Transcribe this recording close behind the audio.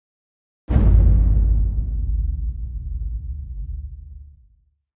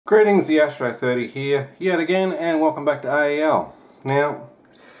Greetings, the Astro 30 here yet again, and welcome back to AEL. Now,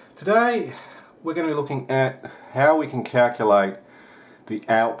 today we're going to be looking at how we can calculate the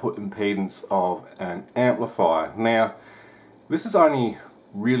output impedance of an amplifier. Now, this is only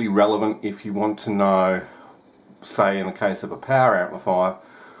really relevant if you want to know, say in the case of a power amplifier,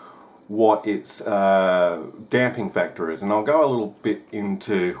 what its damping factor is, and I'll go a little bit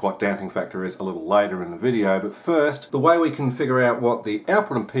into what damping factor is a little later in the video. But first, the way we can figure out what the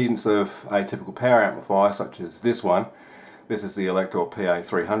output impedance of a typical power amplifier, such as this one, this is the Elector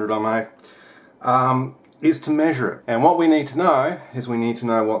PA300 I made, is to measure it. And what we need to know is we need to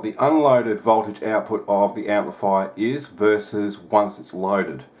know what the unloaded voltage output of the amplifier is versus once it's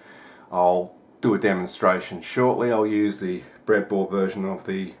loaded. I'll do a demonstration shortly. I'll use the breadboard version of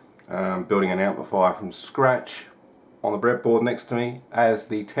the building an amplifier from scratch on the breadboard next to me as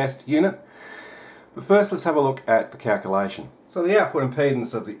the test unit. But first, let's have a look at the calculation. So the output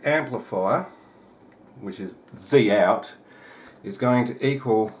impedance of the amplifier, which is Z out, is going to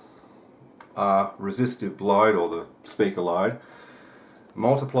equal our resistive load, or the speaker load,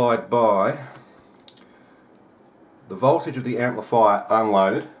 multiplied by the voltage of the amplifier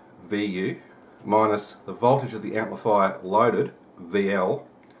unloaded, VU, minus the voltage of the amplifier loaded, VL,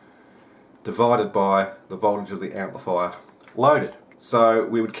 divided by the voltage of the amplifier loaded. So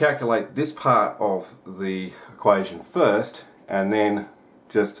we would calculate this part of the equation first, and then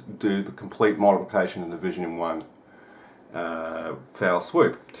just do the complete multiplication and division in one foul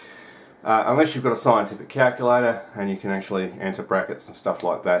swoop. Unless you've got a scientific calculator and you can actually enter brackets and stuff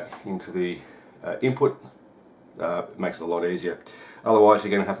like that into the input, it makes it a lot easier. Otherwise, you're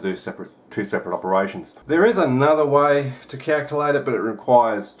going to have to do two separate operations. There is another way to calculate it, but it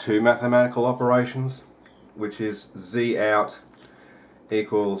requires two mathematical operations, which is Z out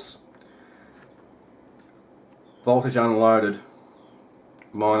equals voltage unloaded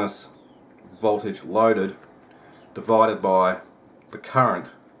minus voltage loaded divided by the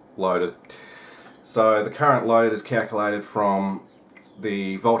current loaded. So the current loaded is calculated from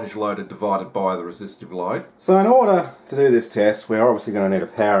the voltage loaded divided by the resistive load. So in order to do this test, we're obviously going to need a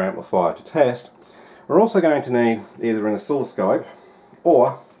power amplifier to test. We're also going to need either an oscilloscope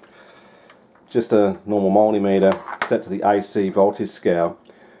or just a normal multimeter set to the AC voltage scale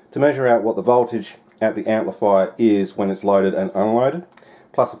to measure out what the voltage at the amplifier is when it's loaded and unloaded,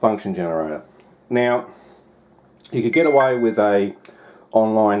 plus a function generator. Now, you could get away with a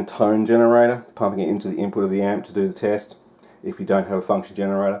online tone generator, pumping it into the input of the amp to do the test if you don't have a function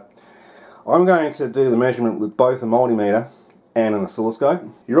generator. I'm going to do the measurement with both a multimeter and an oscilloscope.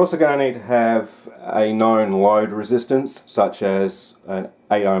 You're also going to need to have a known load resistance, such as an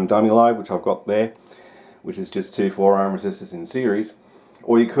 8 ohm dummy load, which I've got there, which is just two 4 ohm resistors in series.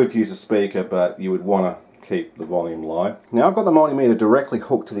 Or you could use a speaker, but you would want to keep the volume low. Now, I've got the multimeter directly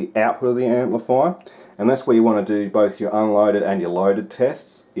hooked to the output of the amplifier, and that's where you want to do both your unloaded and your loaded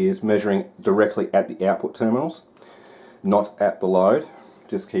tests, is measuring directly at the output terminals, not at the load.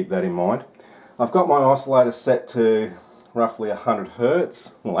 Just keep that in mind. I've got my oscillator set to roughly 100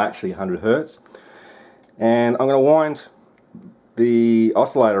 Hertz, well actually 100 Hertz, and I'm going to wind the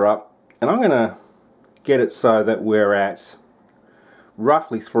oscillator up, and I'm going to get it so that we're at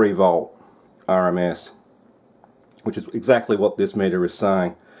roughly 3 volt RMS, which is exactly what this meter is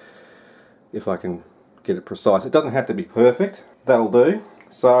saying. If I can get it precise, it doesn't have to be perfect, that'll do.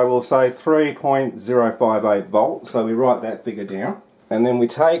 So we'll say 3.058 volts, so we write that figure down, and then we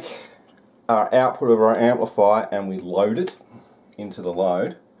take our output of our amplifier and we load it into the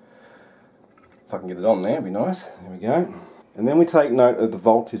load. If I can get it on there, it'd be nice. There we go. And then we take note of the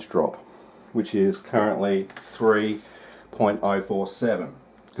voltage drop, which is currently 3.047.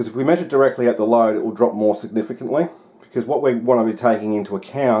 Because if we measure directly at the load, it will drop more significantly, because what we want to be taking into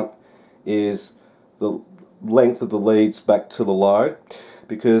account is the length of the leads back to the load,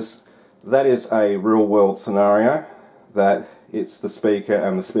 because that is a real world scenario that it's the speaker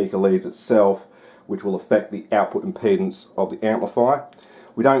and the speaker leads itself which will affect the output impedance of the amplifier.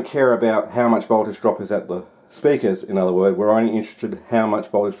 We don't care about how much voltage drop is at the speakers, in other words, we're only interested in how much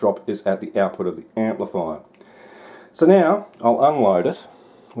voltage drop is at the output of the amplifier. So now I'll unload it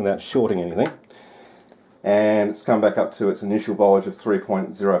without shorting anything, and it's come back up to its initial voltage of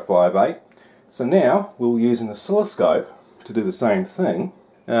 3.058. So now we'll use an oscilloscope to do the same thing.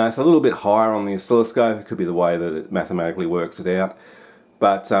 It's a little bit higher on the oscilloscope, it could be the way that it mathematically works it out,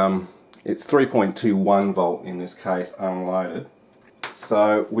 but it's 3.21 volt in this case unloaded.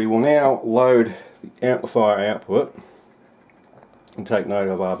 So we will now load the amplifier output and take note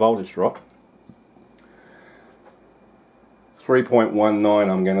of our voltage drop. 3.19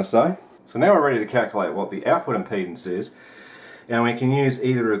 I'm going to say. So now we're ready to calculate what the output impedance is And we can use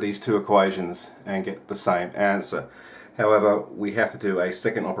either of these two equations and get the same answer. However, we have to do a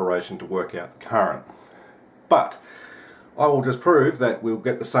second operation to work out the current. But I will just prove that we'll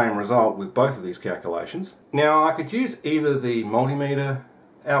get the same result with both of these calculations. Now, I could use either the multimeter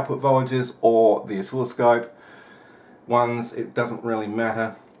output voltages or the oscilloscope ones. It doesn't really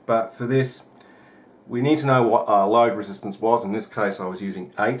matter, but for this we need to know what our load resistance was. In this case I was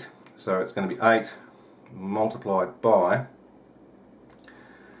using 8, so it's going to be 8 multiplied by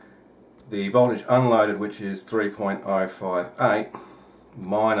the voltage unloaded, which is 3.058,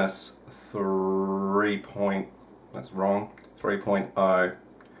 minus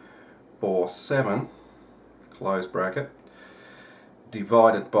 3.047, close bracket,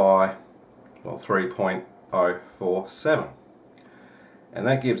 divided by, well, 3.047. And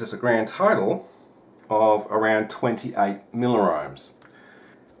that gives us a grand total of around 28 milliohms.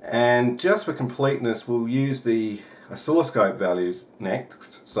 And just for completeness, we'll use the oscilloscope values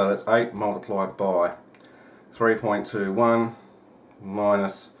next. So that's 8 multiplied by 3.21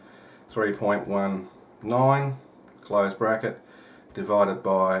 minus 3.19, close bracket, divided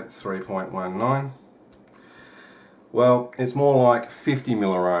by 3.19. Well, it's more like 50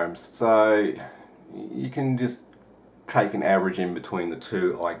 milliohms, so you can just take an average in between the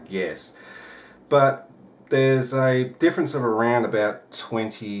two, I guess. But there's a difference of around about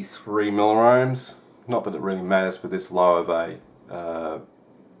 23 milliohms. Not that it really matters with this low of a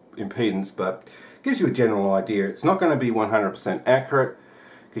impedance, but it gives you a general idea. It's not going to be 100% accurate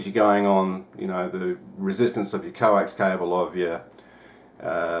because you're going on, you know, the resistance of your coax cable of your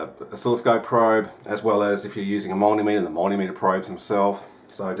oscilloscope probe, as well as if you're using a multimeter, the multimeter probes themselves.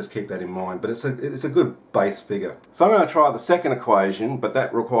 So just keep that in mind, but it's a good base figure. So I'm going to try the second equation, but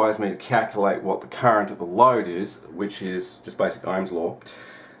that requires me to calculate what the current of the load is, which is just basic Ohm's law,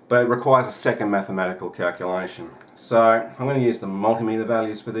 but it requires a second mathematical calculation. So I'm going to use the multimeter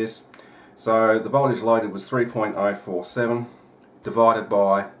values for this. So the voltage loaded was 3.047 divided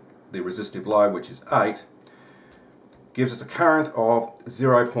by the resistive load, which is 8, gives us a current of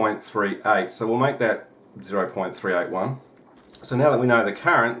 0.38. So we'll make that 0.381. So now that we know the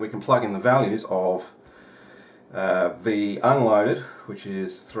current, we can plug in the values of the unloaded, which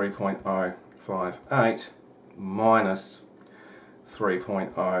is 3.058, minus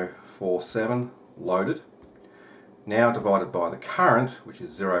 3.047 loaded, now divided by the current, which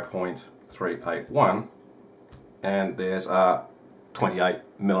is 0.381, and there's our 28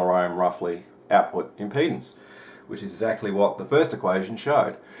 milliohm roughly output impedance, which is exactly what the first equation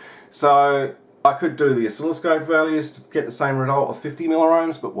showed. So I could do the oscilloscope values to get the same result of 50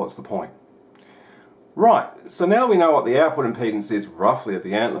 milliohms, but what's the point? Right, so now we know what the output impedance is roughly of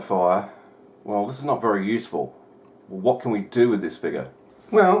the amplifier. Well, this is not very useful. Well, what can we do with this figure?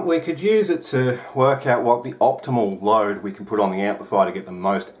 Well, we could use it to work out what the optimal load we can put on the amplifier to get the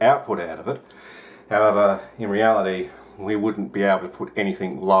most output out of it. However, in reality, we wouldn't be able to put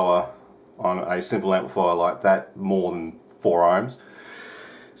anything lower on a simple amplifier like that, more than 4 ohms.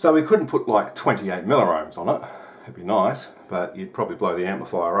 So we couldn't put like 28 milliohms on it. It'd be nice, but you'd probably blow the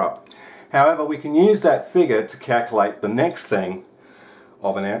amplifier up. However, we can use that figure to calculate the next thing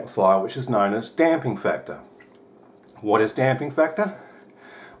of an amplifier, which is known as damping factor. What is damping factor?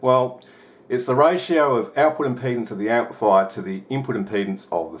 Well, it's the ratio of output impedance of the amplifier to the input impedance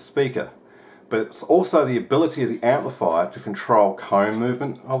of the speaker. But it's also the ability of the amplifier to control cone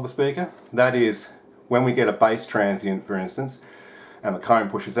movement of the speaker. That is, when we get a bass transient, for instance, and the cone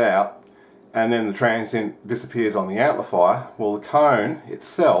pushes out, and then the transient disappears on the amplifier, well, the cone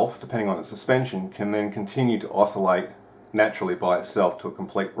itself, depending on its suspension, can then continue to oscillate naturally by itself to a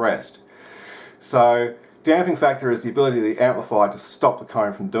complete rest. So damping factor is the ability of the amplifier to stop the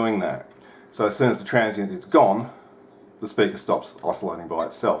cone from doing that. So as soon as the transient is gone, the speaker stops oscillating by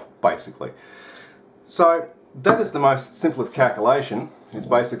itself, basically. So that is the most simplest calculation. It's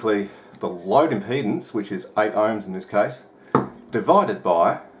basically the load impedance, which is 8 ohms in this case, divided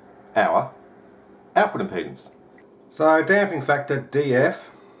by our output impedance. So damping factor DF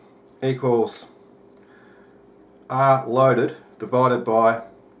equals R loaded divided by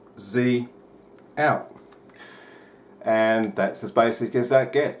Z out. And that's as basic as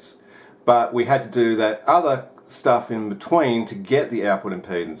that gets. But we had to do that other stuff in between to get the output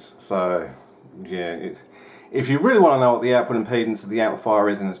impedance. So yeah, if you really want to know what the output impedance of the amplifier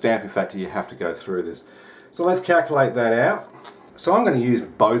is and its damping factor, you have to go through this. So let's calculate that out. So I'm going to use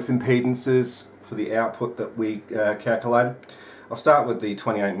both impedances for the output that we calculated. I'll start with the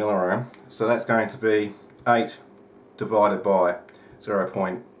 28 milliohm. So that's going to be 8 divided by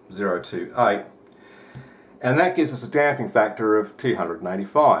 0.028, and that gives us a damping factor of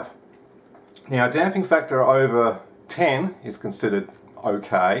 285. Now, a damping factor over 10 is considered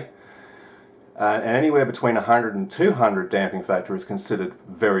okay, and anywhere between 100 and 200 damping factor is considered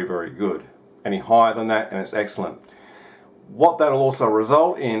very, very good. Any higher than that and it's excellent. What that'll also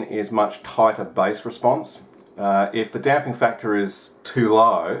result in is much tighter bass response. If the damping factor is too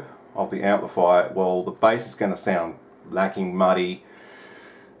low of the amplifier, well, the bass is going to sound lacking, muddy,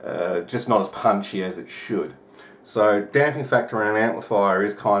 just not as punchy as it should. So damping factor in an amplifier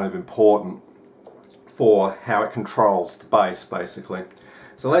is kind of important for how it controls the bass, basically.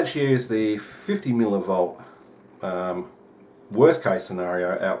 So let's use the 50 millivolt worst case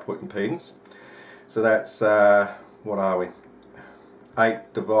scenario output impedance. So that's, what are we?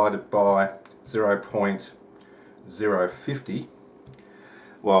 8 divided by 0.050.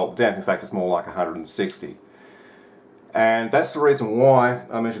 Well, the damping factor is more like 160. And that's the reason why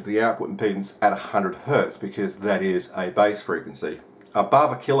I measured the output impedance at 100 Hertz, because that is a bass frequency.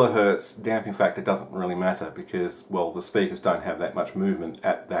 Above a kilohertz, damping factor doesn't really matter because, well, the speakers don't have that much movement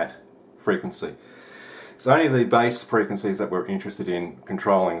at that frequency. It's only the bass frequencies that we're interested in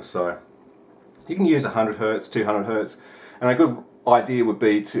controlling, so you can use 100 Hertz, 200 Hertz, and a good idea would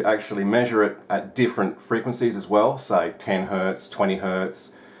be to actually measure it at different frequencies as well, say 10 Hertz, 20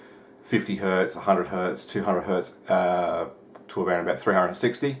 Hertz, 50 Hertz, 100 Hertz, 200 Hertz, to around about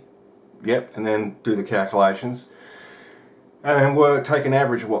 360. Yep, and then do the calculations. And we'll take an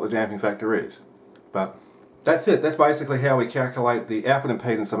average of what the damping factor is. But that's it. That's basically how we calculate the output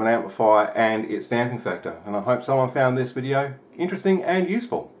impedance of an amplifier and its damping factor. And I hope someone found this video interesting and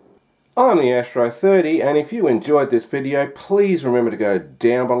useful. I'm the Astro 30, and if you enjoyed this video, please remember to go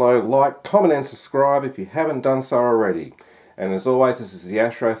down below, like, comment and subscribe if you haven't done so already. And as always, this is the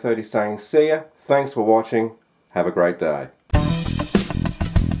Astro 30 saying see ya, thanks for watching, have a great day.